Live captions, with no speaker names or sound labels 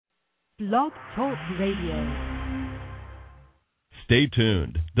Blog Talk Radio. Stay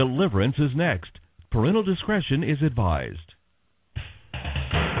tuned. Deliverance is next. Parental discretion is advised.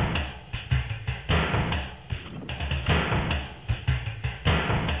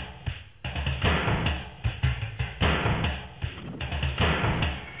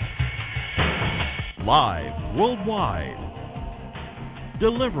 Live worldwide.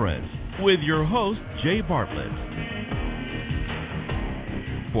 Deliverance with your host, Jay Bartlett.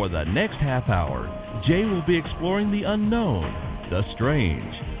 For the next half hour, Jay will be exploring the unknown, the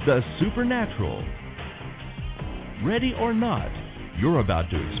strange, the supernatural. Ready or not, you're about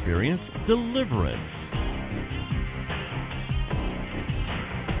to experience deliverance.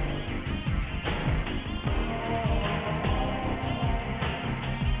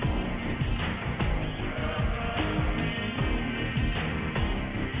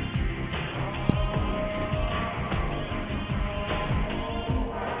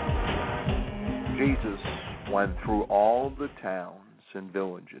 Jesus went through all the towns and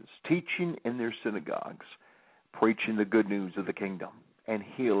villages, teaching in their synagogues, preaching the good news of the kingdom, and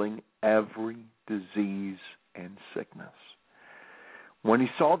healing every disease and sickness. When he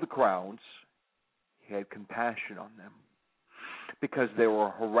saw the crowds, he had compassion on them, because they were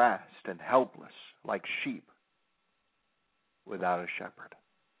harassed and helpless like sheep without a shepherd.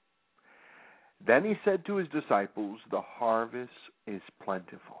 Then he said to his disciples, "The harvest is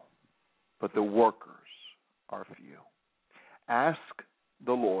plentiful, but the workers are few. Ask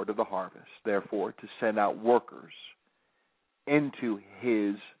the Lord of the harvest, therefore, to send out workers into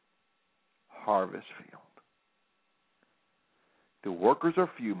his harvest field." The workers are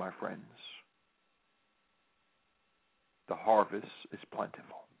few, my friends. The harvest is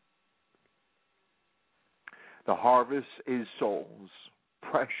plentiful. The harvest is souls,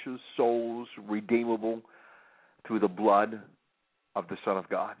 precious souls, redeemable through the blood of the Son of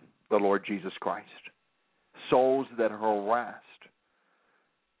God, the Lord Jesus Christ. Souls that are harassed,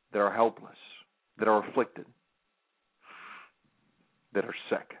 that are helpless, that are afflicted, that are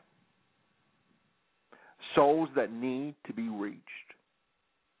sick. Souls that need to be reached,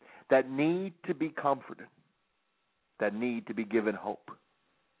 that need to be comforted, that need to be given hope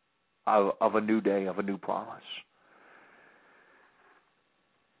of a new day, of a new promise.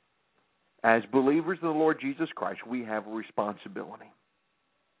 As believers in the Lord Jesus Christ, we have a responsibility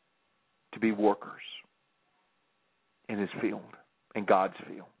to be workers in his field, in God's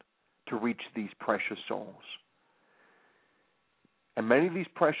field, to reach these precious souls. And many of these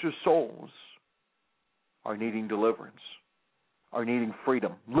precious souls are needing deliverance, are needing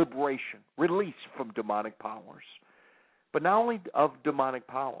freedom, liberation, release from demonic powers. But not only of demonic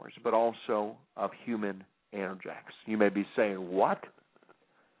powers, but also of human interjects. You may be saying, what?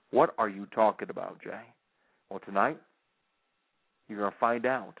 What are you talking about, Jay? Well, tonight, you're going to find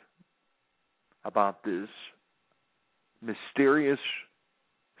out about this mysterious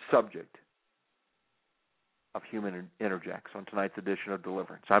subject of human interjects on tonight's edition of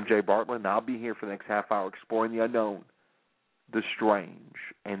Deliverance. I'm Jay Bartlett, and I'll be here for the next half hour exploring the unknown, the strange,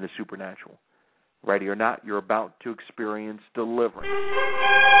 and the supernatural. Ready or not, you're about to experience deliverance.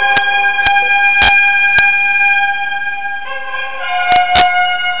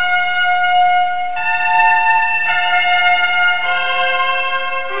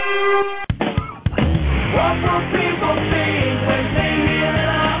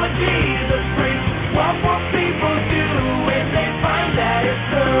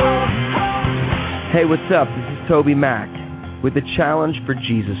 Hey, what's up? This is Toby Mack with the challenge for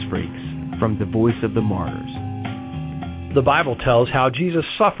Jesus Freaks from the Voice of the Martyrs. The Bible tells how Jesus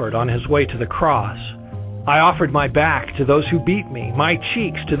suffered on his way to the cross. I offered my back to those who beat me, my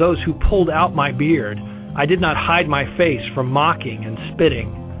cheeks to those who pulled out my beard. I did not hide my face from mocking and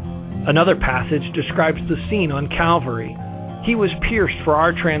spitting. Another passage describes the scene on Calvary. He was pierced for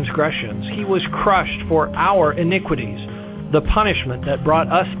our transgressions. He was crushed for our iniquities. The punishment that brought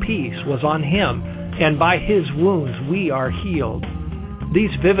us peace was on him, and by his wounds we are healed.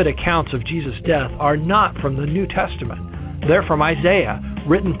 These vivid accounts of Jesus' death are not from the New Testament. They're from Isaiah,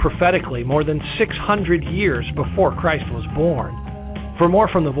 written prophetically more than 600 years before Christ was born. For more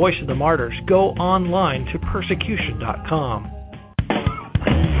from the Voice of the Martyrs, go online to persecution.com.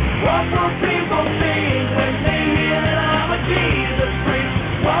 What will people think when they hear that I'm a Jesus freak?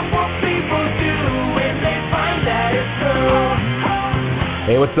 What will people do when they find that it's true?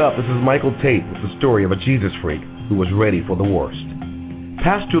 Hey, what's up? This is Michael Tate with the story of a Jesus freak who was ready for the worst.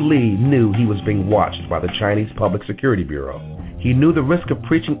 Pastor Lee knew he was being watched by the Chinese Public Security Bureau. He knew the risk of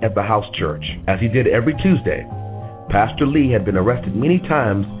preaching at the house church, as he did every Tuesday. Pastor Lee had been arrested many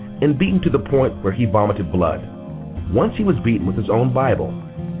times and beaten to the point where he vomited blood. Once he was beaten with his own Bible.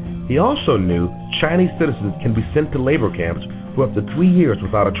 He also knew Chinese citizens can be sent to labor camps for up to 3 years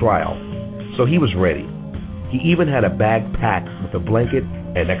without a trial, so he was ready. He even had a bag packed with a blanket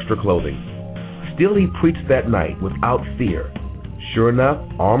and extra clothing. Still, he preached that night without fear. Sure enough,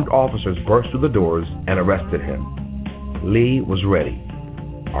 armed officers burst through the doors and arrested him. Lee was ready.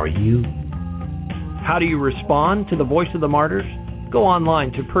 Are you? How do you respond to the voice of the martyrs? Go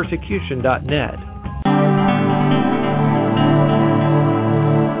online to persecution.net.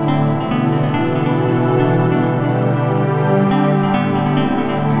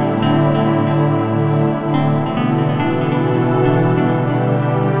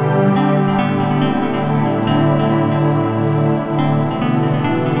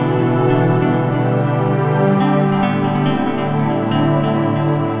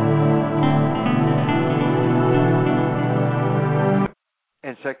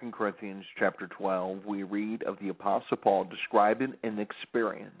 In 2 Corinthians chapter 12, we read of the Apostle Paul describing an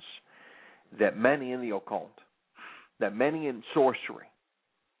experience that many in the occult, that many in sorcery,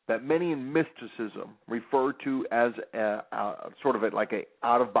 that many in mysticism refer to as sort of like a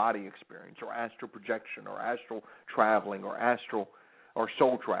out-of-body experience, or astral projection, or astral traveling, or astral or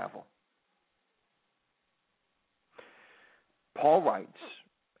soul travel. Paul writes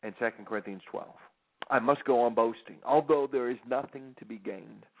in 2 Corinthians 12, I must go on boasting, although there is nothing to be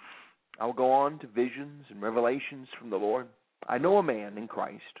gained. I will go on to visions and revelations from the Lord. I know a man in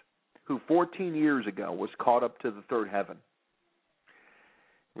Christ who 14 years ago was caught up to the third heaven.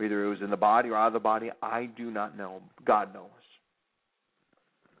 Whether it was in the body or out of the body, I do not know. God knows.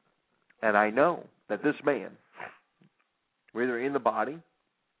 And I know that this man, whether in the body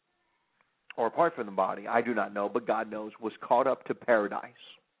or apart from the body, I do not know, but God knows, was caught up to paradise.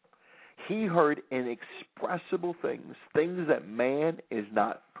 He heard inexpressible things, things that man is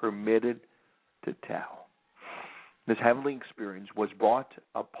not permitted to tell. This heavenly experience was brought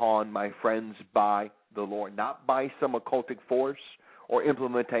upon my friends by the Lord, not by some occultic force or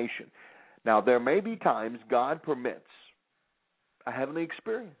implementation. Now, there may be times God permits a heavenly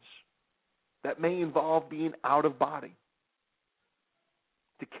experience that may involve being out of body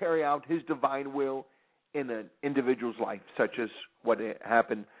to carry out His divine will in an individual's life, such as what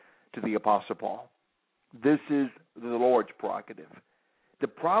happened to the Apostle Paul. This is the Lord's prerogative. The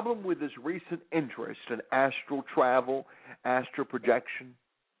problem with this recent interest in astral travel, astral projection,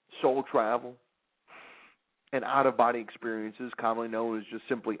 soul travel, and out-of-body experiences, commonly known as just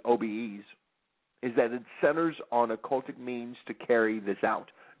simply OBEs, is that it centers on occultic means to carry this out.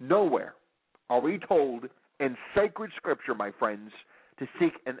 Nowhere are we told in sacred scripture, my friends, to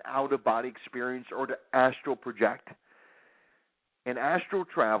seek an out-of-body experience or to astral project. In astral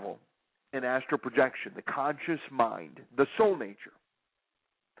travel, in astral projection, the conscious mind, the soul nature,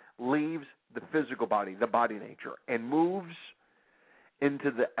 leaves the physical body, the body nature, and moves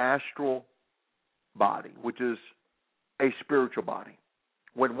into the astral body, which is a spiritual body.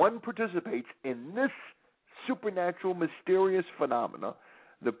 When one participates in this supernatural, mysterious phenomena,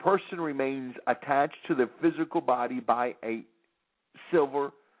 the person remains attached to the physical body by a silver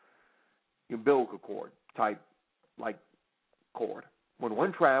umbilical cord type like cord. When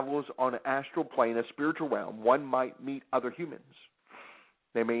one travels on an astral plane, a spiritual realm, one might meet other humans.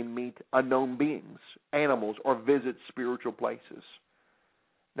 They may meet unknown beings, animals, or visit spiritual places.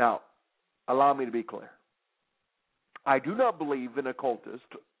 Now, allow me to be clear. I do not believe an occultist,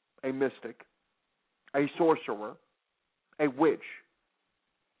 a mystic, a sorcerer, a witch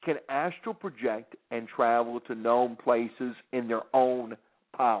can astral project and travel to known places in their own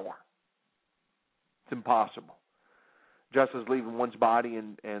power. It's impossible. Just as leaving one's body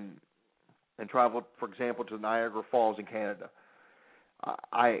and travel, for example, to Niagara Falls in Canada.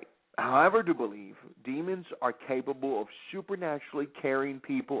 I, however, do believe demons are capable of supernaturally carrying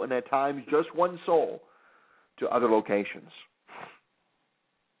people, and at times just one soul, to other locations.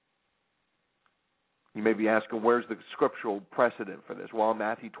 You may be asking, where's the scriptural precedent for this? Well, in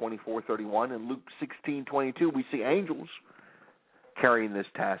Matthew 24:31 and Luke 16:22, we see angels carrying this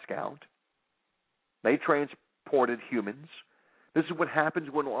task out. They transported humans. This is what happens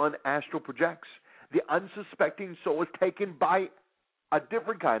when one astral projects. The unsuspecting soul is taken by a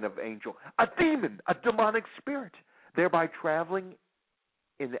different kind of angel, a demon, a demonic spirit, thereby traveling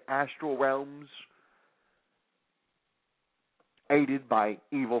in the astral realms, aided by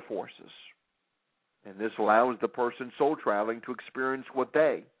evil forces. And this allows the person soul traveling to experience what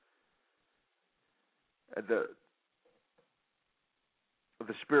the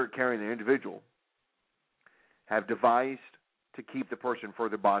spirit carrying the individual have devised to keep the person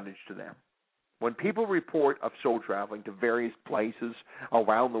further bondage to them. When people report of soul traveling to various places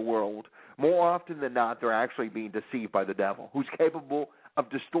around the world, more often than not, they're actually being deceived by the devil, who's capable of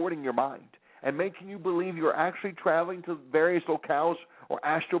distorting your mind and making you believe you're actually traveling to various locales or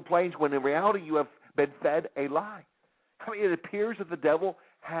astral planes when in reality you have been fed a lie. I mean, it appears that the devil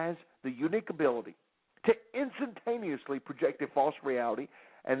has the unique ability to instantaneously project a false reality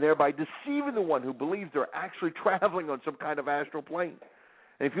and thereby deceiving the one who believes they're actually traveling on some kind of astral plane.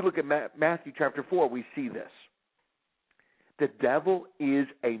 And if you look at Matthew chapter 4, we see this. The devil is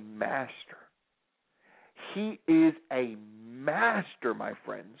a master. He is a master, my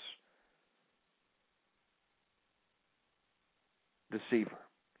friends. Deceiver.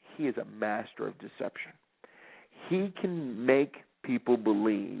 He is a master of deception. He can make people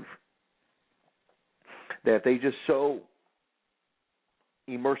believe that if they just so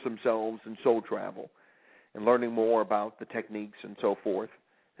immerse themselves in soul travel and learning more about the techniques and so forth,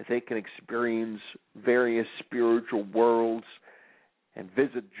 that they can experience various spiritual worlds and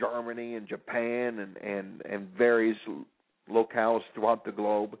visit Germany and Japan and various locales throughout the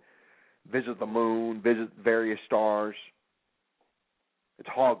globe, visit the moon, visit various stars. It's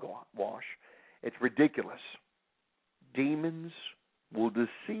hogwash. It's ridiculous. Demons will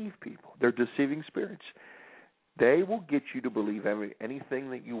deceive people. They're deceiving spirits. They will get you to believe anything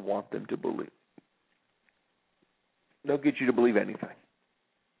that you want them to believe. They'll get you to believe anything.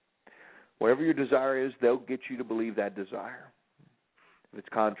 Whatever your desire is, they'll get you to believe that desire if it's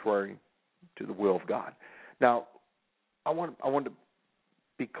contrary to the will of God. Now, I want to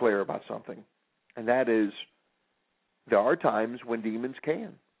be clear about something, and that is there are times when demons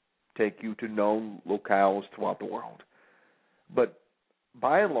can take you to known locales throughout the world. But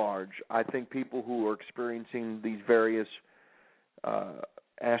by and large, I think people who are experiencing these various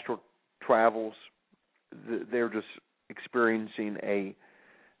astral travels, they're just experiencing a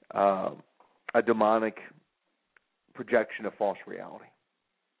demonic projection of false reality,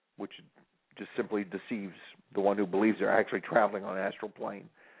 which just simply deceives the one who believes they're actually traveling on an astral plane.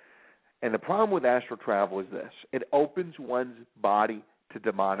 And the problem with astral travel is this. It opens one's body to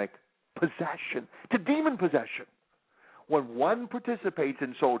demonic possession, to demon possession. When one participates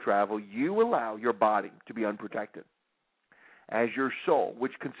in soul travel, you allow your body to be unprotected. As your soul,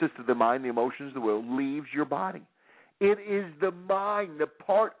 which consists of the mind, the emotions, the will, leaves your body. It is the mind, the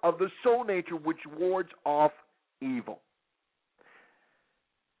part of the soul nature which wards off evil.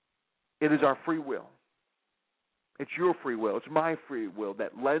 It is our free will. It's your free will. It's my free will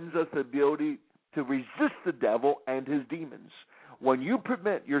that lends us the ability to resist the devil and his demons. When you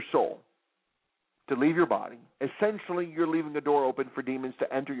permit your soul to leave your body, essentially you're leaving a door open for demons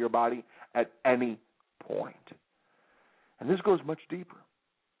to enter your body at any point. And this goes much deeper.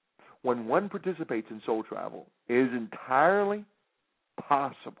 When one participates in soul travel, it is entirely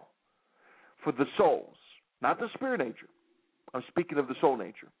possible for the souls, not the spirit nature, I'm speaking of the soul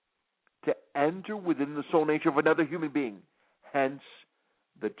nature, to enter within the soul nature of another human being, hence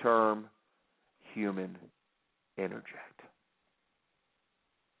the term human interject.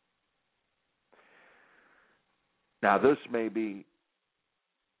 Now, this may be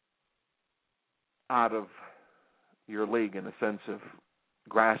out of your league in the sense of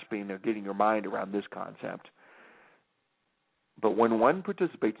grasping or getting your mind around this concept. But when one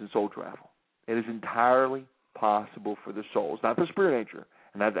participates in soul travel, it is entirely possible for the souls, not the spirit nature,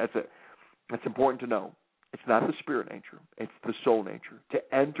 and that's important to know. It's not the spirit nature, it's the soul nature,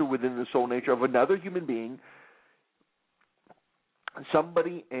 to enter within the soul nature of another human being,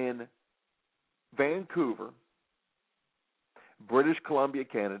 somebody in Vancouver, British Columbia,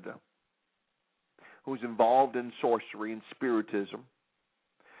 Canada, who's involved in sorcery and spiritism,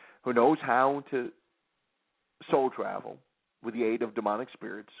 who knows how to soul travel with the aid of demonic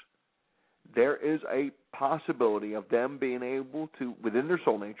spirits. There is a possibility of them being able to, within their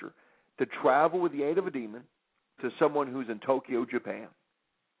soul nature, to travel with the aid of a demon to someone who's in Tokyo, Japan.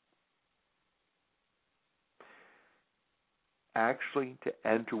 Actually, to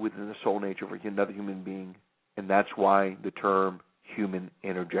enter within the soul nature of another human being, and that's why the term human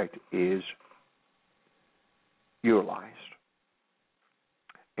interject is utilized.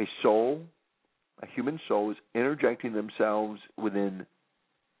 A human soul is interjecting themselves within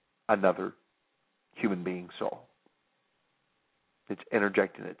another human being's soul. It's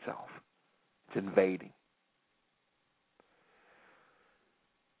interjecting itself. It's invading.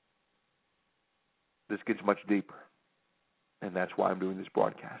 This gets much deeper. And that's why I'm doing this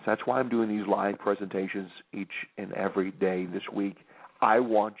broadcast. That's why I'm doing these live presentations each and every day this week. I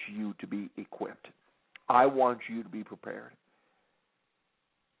want you to be equipped. I want you to be prepared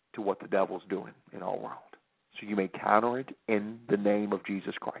to what the devil's doing in our world, so you may counter it in the name of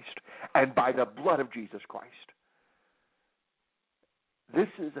Jesus Christ and by the blood of Jesus Christ. This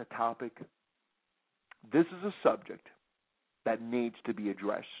is a topic, this is a subject that needs to be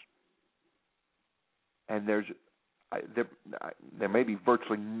addressed. And there may be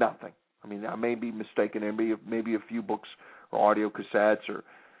virtually nothing. I mean, I may be mistaken. There may be a few books or audio cassettes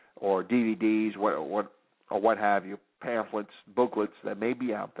or DVDs, or what have you, pamphlets, booklets that may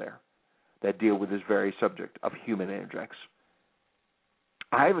be out there that deal with this very subject of human interjects.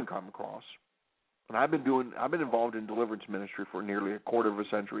 I haven't come across, and I've been involved in deliverance ministry for nearly a quarter of a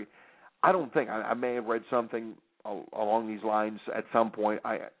century. I don't think I may have read something along these lines at some point.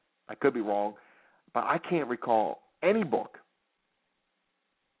 I could be wrong, but I can't recall any book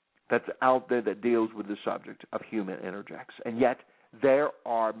that's out there that deals with the subject of human interjects. And yet there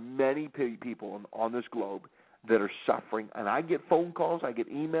are many people on this globe that are suffering, and I get phone calls, I get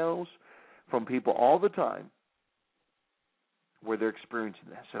emails from people all the time where they're experiencing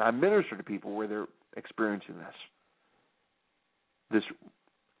this. And I minister to people where they're experiencing this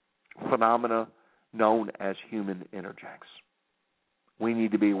phenomena known as human interjects. We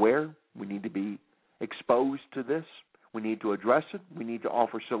need to be aware. We need to be exposed to this. We need to address it. We need to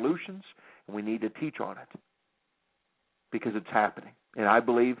offer solutions, and we need to teach on it because it's happening. And I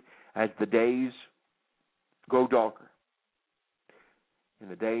believe as the days grow darker, in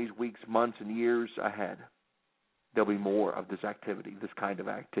the days, weeks, months, and years ahead, there'll be more of this activity, this kind of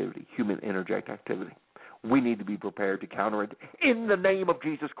activity, human interject activity. We need to be prepared to counter it in the name of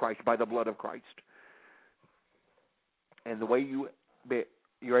Jesus Christ, by the blood of Christ. And the way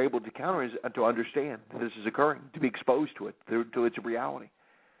you're able to counter is to understand that this is occurring, to be exposed to it, to its reality.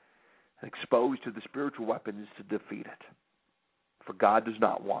 And exposed to the spiritual weapon is to defeat it. For God does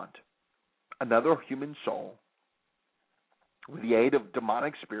not want another human soul with the aid of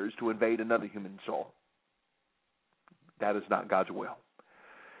demonic spirits to invade another human soul. That is not God's will.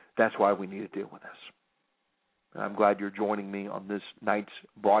 That's why we need to deal with this. And I'm glad you're joining me on this night's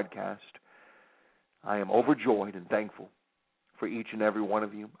broadcast. I am overjoyed and thankful for each and every one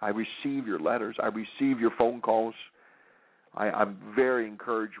of you. I receive your letters. I receive your phone calls. I'm very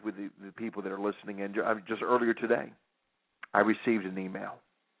encouraged with the people that are listening in. Just earlier today, I received an email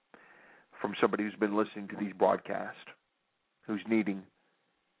from somebody who's been listening to these broadcasts, who's needing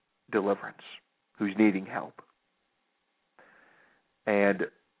deliverance, who's needing help. And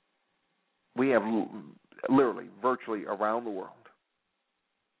we have literally, virtually around the world,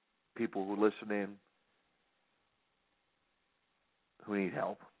 people who listen in who need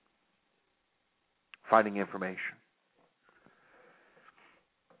help finding information.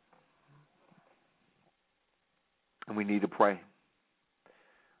 And we need to pray.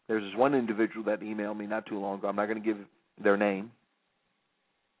 There's this one individual that emailed me not too long ago. I'm not going to give their name.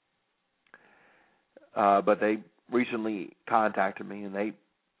 But they recently contacted me, and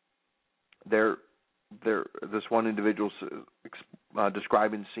this one individual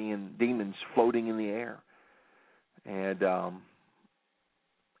describing seeing demons floating in the air, and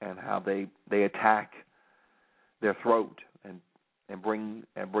how they attack their throat and bring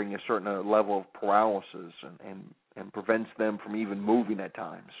a certain level of paralysis and prevents them from even moving at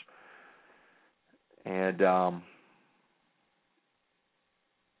times. And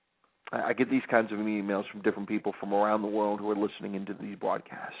I get these kinds of emails from different people from around the world who are listening into these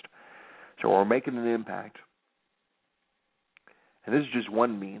broadcasts. So we're making an impact. And this is just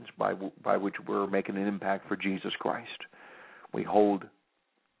one means by which we're making an impact for Jesus Christ. We hold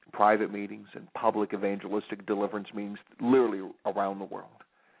private meetings and public evangelistic deliverance meetings literally around the world,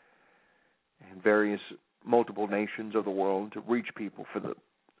 in various multiple nations of the world, to reach people for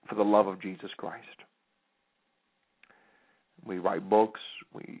the love of Jesus Christ. We write books,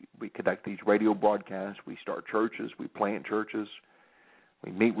 we conduct these radio broadcasts, we start churches, we plant churches,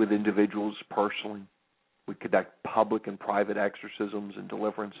 we meet with individuals personally, we conduct public and private exorcisms and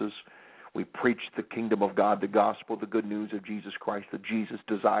deliverances. We preach the kingdom of God, the gospel, the good news of Jesus Christ, that Jesus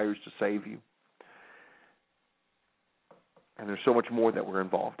desires to save you. And there's so much more that we're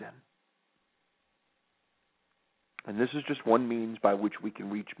involved in. And this is just one means by which we can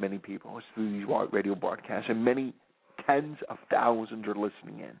reach many people. It's through these radio broadcasts. And many tens of thousands are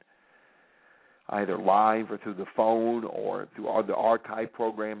listening in, either live or through the phone or through the archive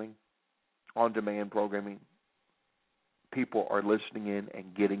programming, on-demand programming. People are listening in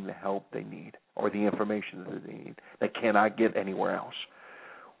and getting the help they need or the information that they need that cannot get anywhere else.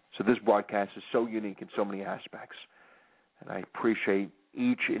 So this broadcast is so unique in so many aspects. And I appreciate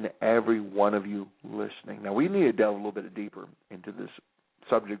each and every one of you listening. Now, we need to delve a little bit deeper into this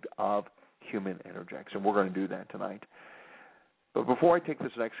subject of human interjects, and we're going to do that tonight. But before I take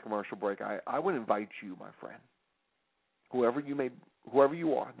this next commercial break, I would invite you, my friend, whoever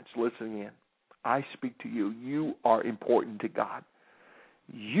you are that's listening in, I speak to you. You are important to God.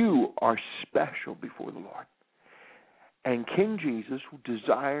 You are special before the Lord. And King Jesus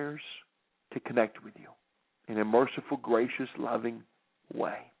desires to connect with you in a merciful, gracious, loving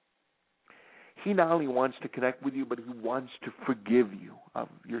way. He not only wants to connect with you, but he wants to forgive you of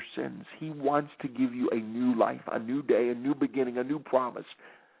your sins. He wants to give you a new life, a new day, a new beginning, a new promise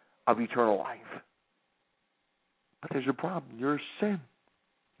of eternal life. But there's a problem. Your sin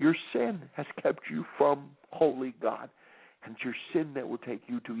has kept you from holy God. And it's your sin that will take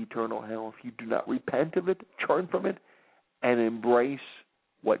you to eternal hell if you do not repent of it, turn from it, and embrace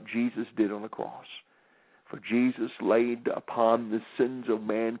what Jesus did on the cross. For Jesus laid upon the sins of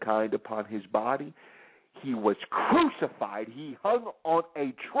mankind upon his body. He was crucified. He hung on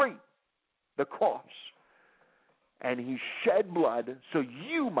a tree, the cross. And he shed blood so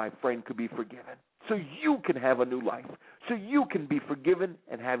you, my friend, could be forgiven. So you can have a new life. So you can be forgiven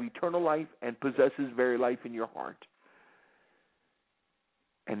and have eternal life and possess his very life in your heart.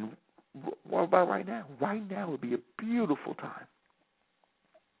 And what about right now? Right now would be a beautiful time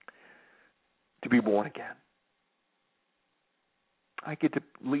to be born again. I get to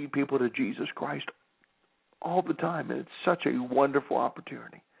lead people to Jesus Christ all the time, and it's such a wonderful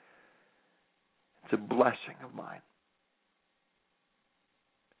opportunity. It's a blessing of mine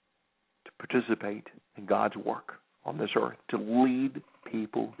to participate in God's work on this earth, to lead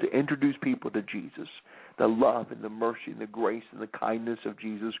people, to introduce people to Jesus, the love and the mercy and the grace and the kindness of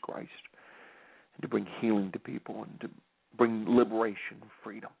Jesus Christ, and to bring healing to people and to bring liberation and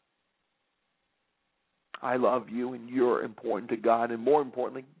freedom. I love you, and you're important to God, and more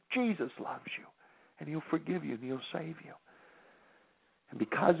importantly, Jesus loves you, and he'll forgive you, and he'll save you. And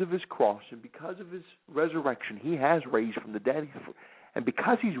because of his cross and because of his resurrection, he has raised from the dead. And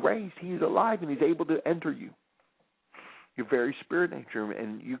because he's raised, he's alive, and he's able to enter you, your very spirit nature,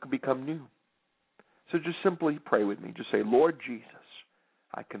 and you can become new. So just simply pray with me. Just say, Lord Jesus,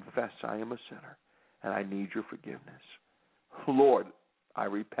 I confess I am a sinner, and I need your forgiveness. Lord, I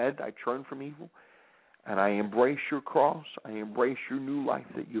repent, I turn from evil, and I embrace your cross. I embrace your new life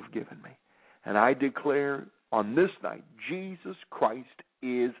that you've given me. And I declare on this night, Jesus Christ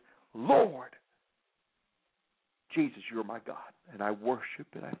is Lord. Jesus, you're my God. And I worship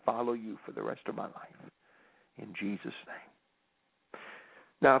and I follow you for the rest of my life. In Jesus' name.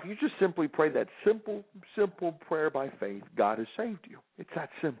 Now, if you just simply pray that simple prayer by faith, God has saved you. It's that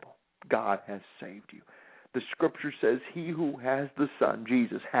simple. God has saved you. The scripture says, he who has the Son,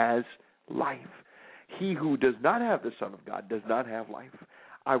 Jesus, has life. He who does not have the Son of God does not have life.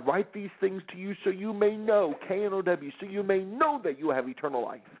 I write these things to you so you may know, K-N-O-W, so you may know that you have eternal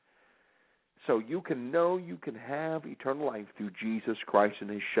life. So you can know you can have eternal life through Jesus Christ and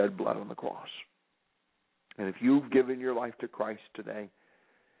his shed blood on the cross. And if you've given your life to Christ today,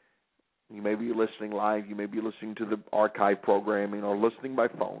 you may be listening live, you may be listening to the archive programming or listening by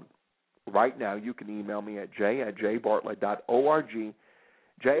phone. Right now, you can email me at j@jbartlett.org,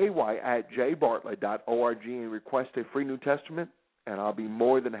 jay@jbartlett.org, and request a free New Testament, and I'll be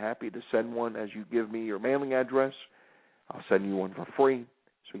more than happy to send one as you give me your mailing address. I'll send you one for free,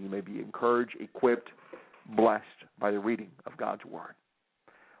 so you may be encouraged, equipped, blessed by the reading of God's Word.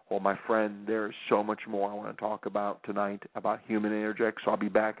 Well, my friend, there is so much more I want to talk about tonight about human interjects, so I'll be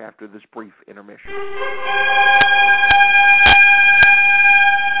back after this brief intermission.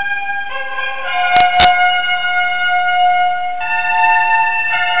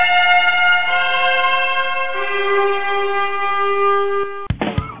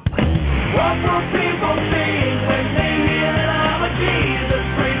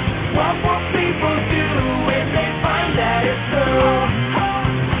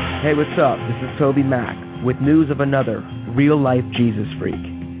 Hey, what's up? This is Toby Mack with news of another real-life Jesus freak.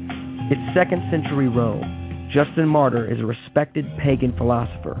 It's 2nd century Rome. Justin Martyr is a respected pagan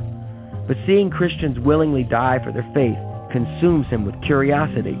philosopher. But seeing Christians willingly die for their faith consumes him with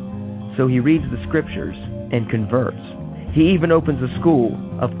curiosity, so he reads the scriptures and converts. He even opens a school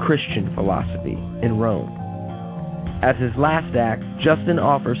of Christian philosophy in Rome. As his last act, Justin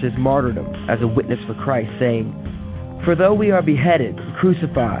offers his martyrdom as a witness for Christ, saying, "For though we are beheaded and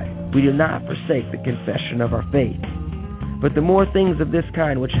crucified, we do not forsake the confession of our faith. But the more things of this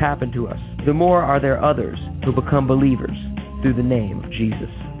kind which happen to us, the more are there others who become believers through the name of Jesus."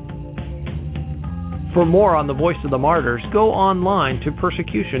 For more on the Voice of the Martyrs, go online to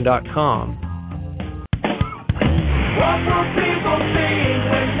persecution.com. What will people think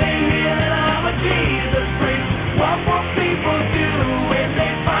when they hear that I'm a Jesus freak? What will people do when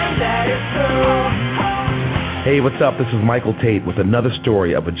they find that it's true? Hey, what's up? This is Michael Tate with another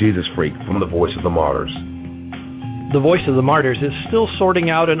story of a Jesus freak from the Voice of the Martyrs. The Voice of the Martyrs is still sorting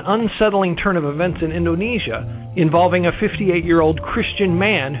out an unsettling turn of events in Indonesia involving a 58-year-old Christian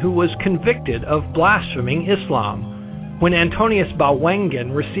man who was convicted of blaspheming Islam. When Antonius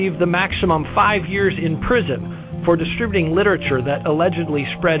Bawengen received the maximum 5 years in prison for distributing literature that allegedly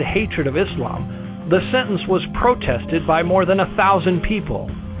spread hatred of Islam, the sentence was protested by more than 1,000 people.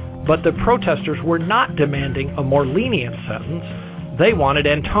 But the protesters were not demanding a more lenient sentence. They wanted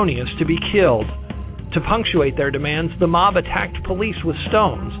Antonius to be killed. To punctuate their demands, the mob attacked police with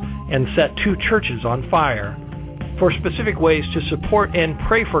stones and set 2 churches on fire. For specific ways to support and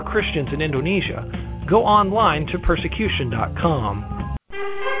pray for Christians in Indonesia, go online to persecution.com.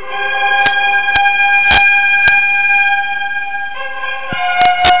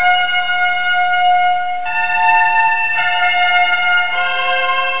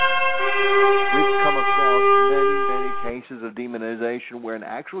 Of demonization where an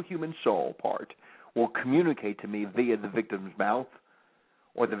actual human soul part will communicate to me via the victim's mouth,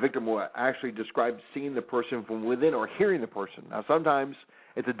 or the victim will actually describe seeing the person from within or hearing the person. Now, sometimes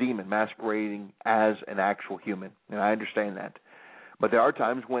it's a demon masquerading as an actual human, and I understand that. But there are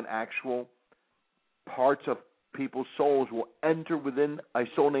times when actual parts of people's souls will enter within a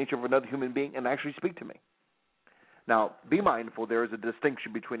soul nature of another human being and actually speak to me. Now, be mindful, there is a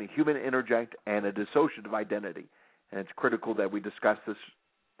distinction between a human interject and a dissociative identity. And it's critical that we discuss this.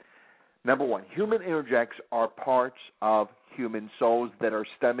 Number one, human interjects are parts of human souls that are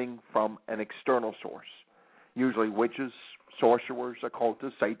stemming from an external source, usually witches, sorcerers,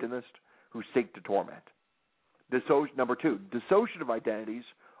 occultists, Satanists, who seek to torment. Number two, dissociative identities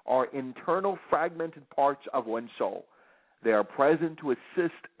are internal fragmented parts of one's soul. They are present to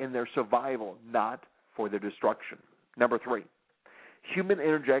assist in their survival, not for their destruction. Number three, human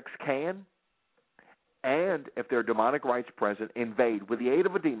interjects can, and if there are demonic rights present, invade with the aid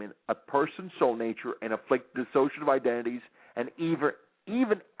of a demon a person's soul nature and afflict dissociative identities and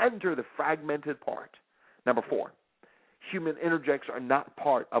even enter the fragmented part. Number four, human interjects are not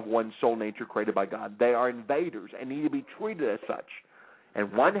part of one's soul nature created by God. They are invaders and need to be treated as such.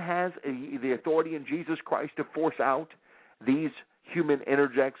 And one has the authority in Jesus Christ to force out these human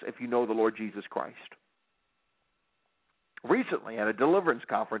interjects if you know the Lord Jesus Christ. Recently, at a Deliverance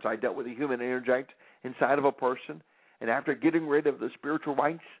conference, I dealt with a human interject inside of a person, and after getting rid of the spiritual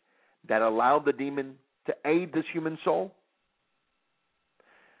rights that allowed the demon to aid this human soul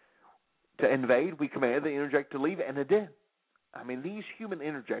to invade, we commanded the interject to leave, and it did. I mean, these human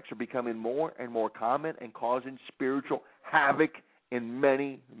interjects are becoming more and more common and causing spiritual havoc in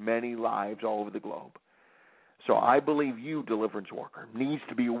many, many lives all over the globe. So I believe you, deliverance worker, needs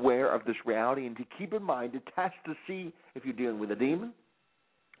to be aware of this reality and to keep in mind to test to see if you're dealing with a demon,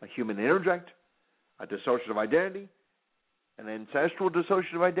 a human interject, a dissociative identity, an ancestral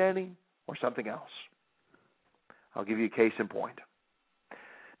dissociative identity, or something else. I'll give you a case in point.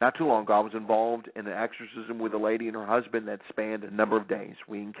 Not too long ago, I was involved in an exorcism with a lady and her husband that spanned a number of days.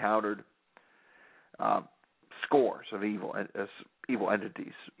 We encountered scores of evil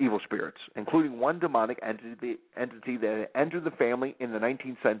entities, evil spirits, including one demonic entity that entered the family in the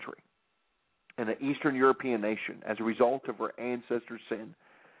 19th century in an Eastern European nation as a result of her ancestors' sin.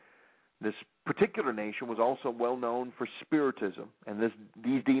 This particular nation was also well known for spiritism, and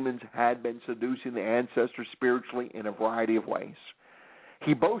these demons had been seducing the ancestors spiritually in a variety of ways.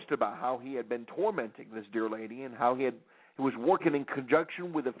 He boasted about how he had been tormenting this dear lady and how he was working in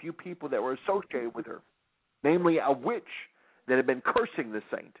conjunction with a few people that were associated with her, namely a witch that had been cursing the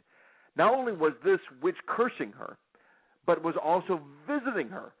saint. Not only was this witch cursing her, but was also visiting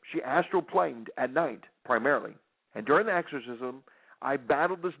her. She astral planed at night, primarily. And during the exorcism, I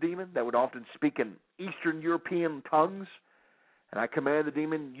battled this demon that would often speak in Eastern European tongues, and I commanded the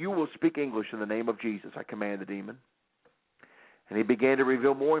demon, "You will speak English in the name of Jesus," I commanded the demon. And he began to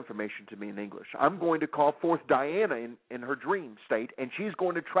reveal more information to me in English. "I'm going to call forth Diana in her dream state, and she's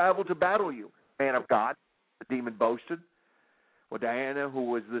going to travel to battle you, man of God," the demon boasted. Well, Diana, who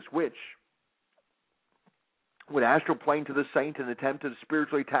was this witch, would astral plane to the saint and attempt to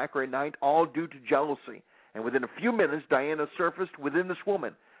spiritually attack her at night, all due to jealousy. And within a few minutes, Diana surfaced within this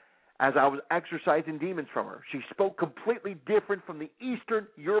woman as I was exorcising demons from her. She spoke completely different from the Eastern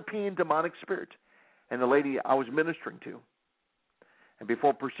European demonic spirit and the lady I was ministering to. And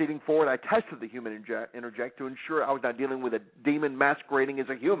before proceeding forward, I tested the human interject to ensure I was not dealing with a demon masquerading as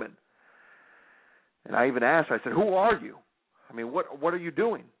a human. And I even asked, I said, "Who are you? I mean, what are you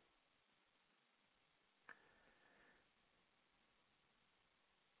doing?"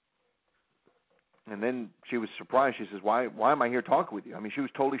 And then she was surprised. She says, why am I here talking with you? I mean, she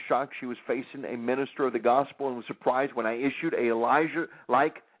was totally shocked. She was facing a minister of the gospel and was surprised when I issued a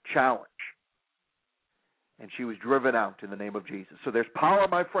Elijah-like challenge. And she was driven out in the name of Jesus. So there's power,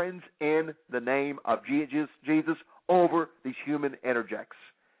 my friends, in the name of Jesus over these human interjects.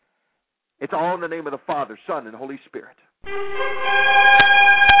 It's all in the name of the Father, Son, and Holy Spirit.